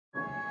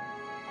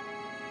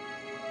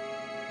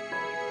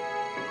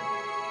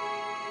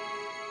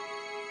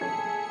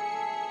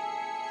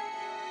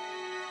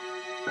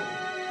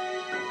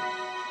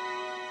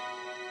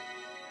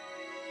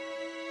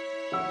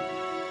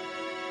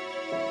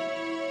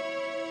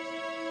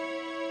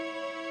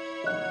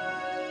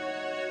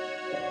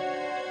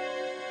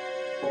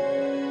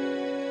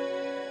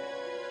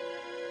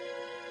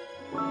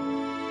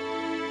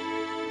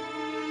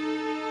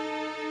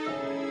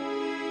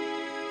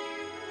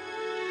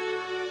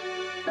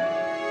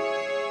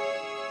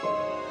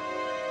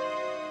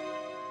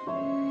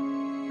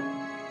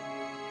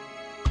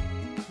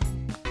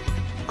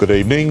Good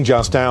evening.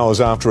 Just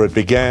hours after it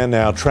began,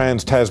 our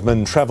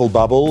Trans-Tasman travel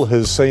bubble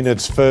has seen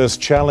its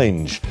first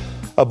challenge.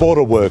 A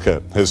border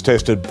worker has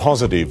tested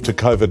positive to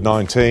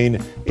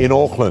COVID-19 in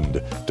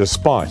Auckland,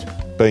 despite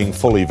being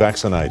fully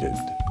vaccinated.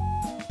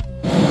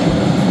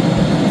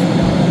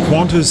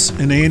 Qantas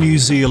and Air New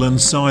Zealand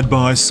side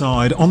by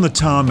side on the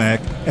tarmac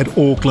at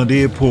Auckland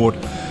Airport.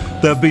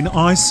 They've been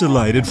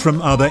isolated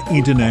from other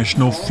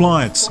international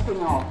flights,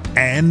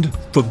 and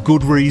for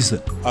good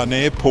reason. An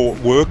airport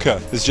worker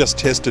has just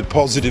tested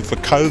positive for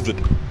COVID.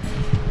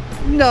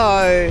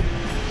 No.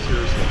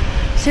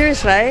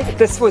 Seriously?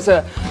 This was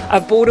a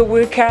border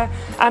worker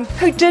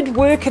who did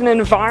work in an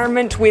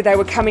environment where they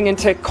were coming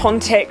into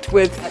contact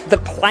with the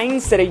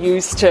planes that are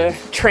used to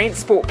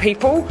transport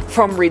people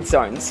from red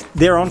zones.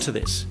 They're onto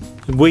this.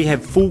 We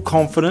have full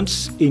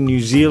confidence in New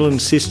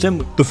Zealand's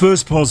system. The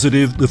first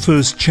positive, the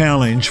first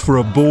challenge for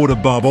a border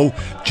bubble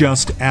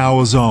just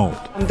hours old.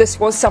 This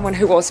was someone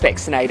who was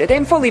vaccinated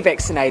and fully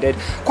vaccinated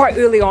quite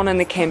early on in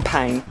the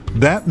campaign.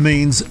 That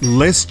means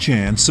less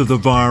chance of the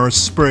virus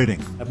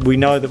spreading. We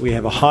know that we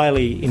have a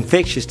highly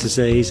infectious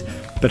disease,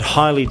 but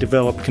highly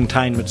developed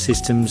containment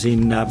systems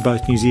in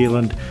both New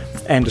Zealand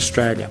and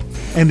Australia.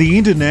 And the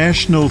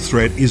international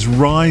threat is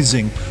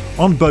rising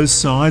on both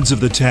sides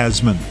of the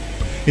Tasman.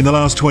 In the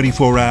last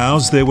 24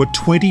 hours, there were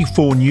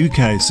 24 new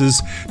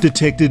cases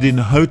detected in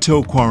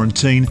hotel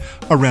quarantine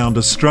around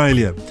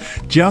Australia.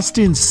 Just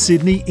in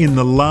Sydney in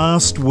the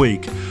last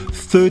week,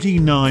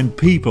 39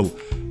 people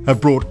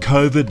have brought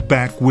COVID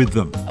back with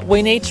them.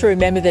 We need to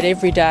remember that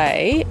every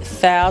day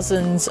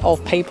thousands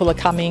of people are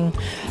coming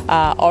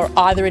or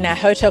either in our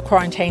hotel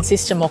quarantine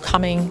system or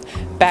coming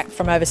back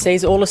from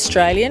overseas, all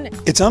Australian.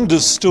 It's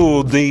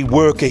understood the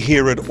worker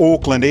here at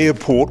Auckland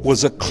Airport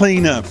was a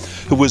cleaner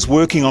who was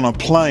working on a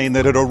plane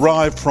that had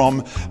arrived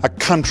from a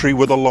country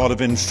with a lot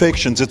of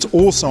infections. It's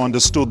also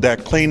understood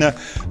that cleaner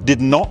did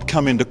not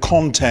come into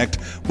contact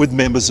with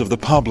members of the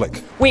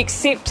public. We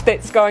accept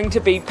that's going to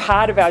be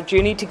part of our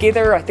journey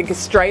together. I think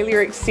Australia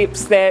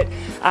accepts that,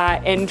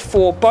 and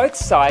for both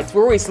sides,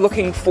 we're always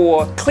looking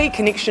for clear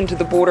connection to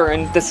the border,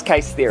 and in this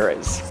case there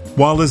is.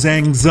 While there's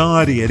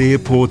anxiety at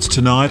airports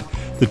tonight,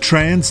 the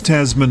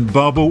Trans-Tasman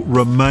bubble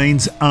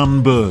remains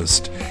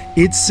unburst.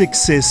 Its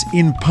success,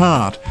 in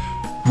part,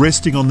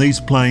 resting on these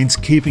planes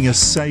keeping a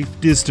safe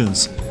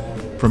distance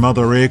from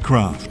other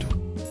aircraft.